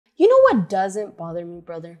what doesn't bother me,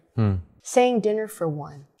 brother? Saying dinner for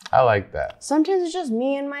one. I like that. Sometimes it's just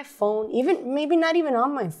me and my phone, even maybe not even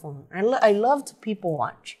on my phone. I love to people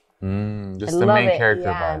watch. Just the main character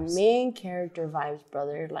vibes. Yeah, main character vibes,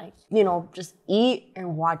 brother. Like, just eat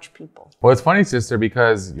and watch people. Well, it's funny, sister,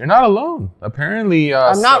 because you're not alone. Apparently,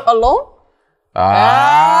 I'm not alone? No,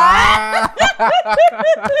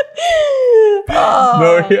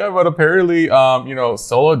 yeah, but apparently,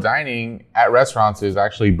 solo dining at restaurants is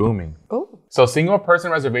actually booming. Oh. So single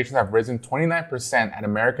person reservations have risen 29% at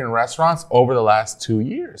American restaurants over the last 2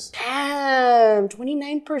 years. Damn,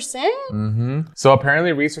 29%? So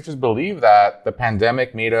apparently researchers believe that the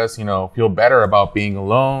pandemic made us, feel better about being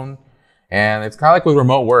alone. And it's kind of like with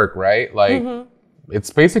remote work, right? Like, it's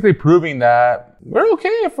basically proving that we're okay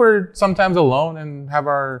if we're sometimes alone and have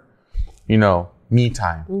our, me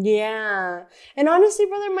time. Yeah. And honestly,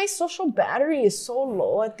 brother, my social battery is so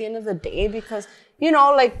low at the end of the day because,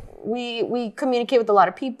 like we communicate with a lot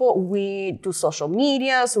of people. We do social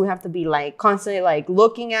media, so we have to be like constantly like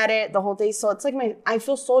looking at it the whole day. So it's like I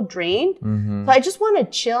feel so drained. So I just want to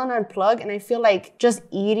chill and unplug. And I feel like just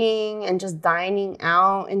eating and just dining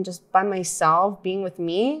out and just by myself, being with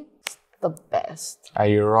me, it's the best.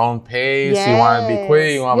 At your own pace. Yes. You want to be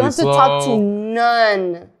quick. You want to be slow. You don't have to talk to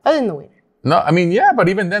none other than the waiter. No, I mean, yeah, but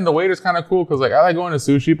even then, the waiter's kind of cool because, like, I like going to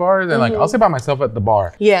sushi bars and, like, I'll sit by myself at the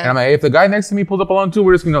bar. Yeah. And I'm like, if the guy next to me pulls up alone too,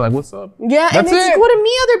 we're just going to, like, what's up? Yeah, That's and it's cool to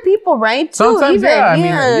meet other people, right? Too, sometimes, even. yeah. I mean,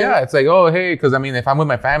 yeah, it's like, oh, hey, because, I mean, if I'm with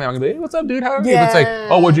my family, I'm going to be like, hey, what's up, dude? How are you? It's like,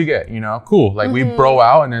 oh, what'd you get? Cool. Like, we bro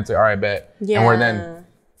out and then it's like, all right, bet. Yeah. And we're then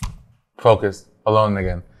focused, alone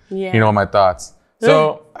again. Yeah. My thoughts.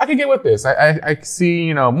 So I can get with this. I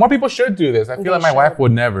see, more people should do this. I feel like my wife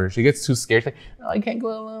would never. She gets too scared. She's like, no, I can't go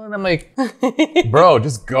alone. I'm like, bro,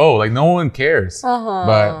 just go. Like, no one cares.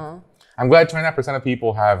 But I'm glad 29% of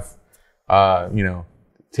people have,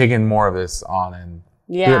 taken more of this on and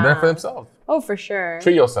do it better for themselves. Oh, for sure.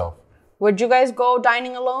 Treat yourself. Would you guys go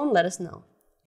dining alone? Let us know.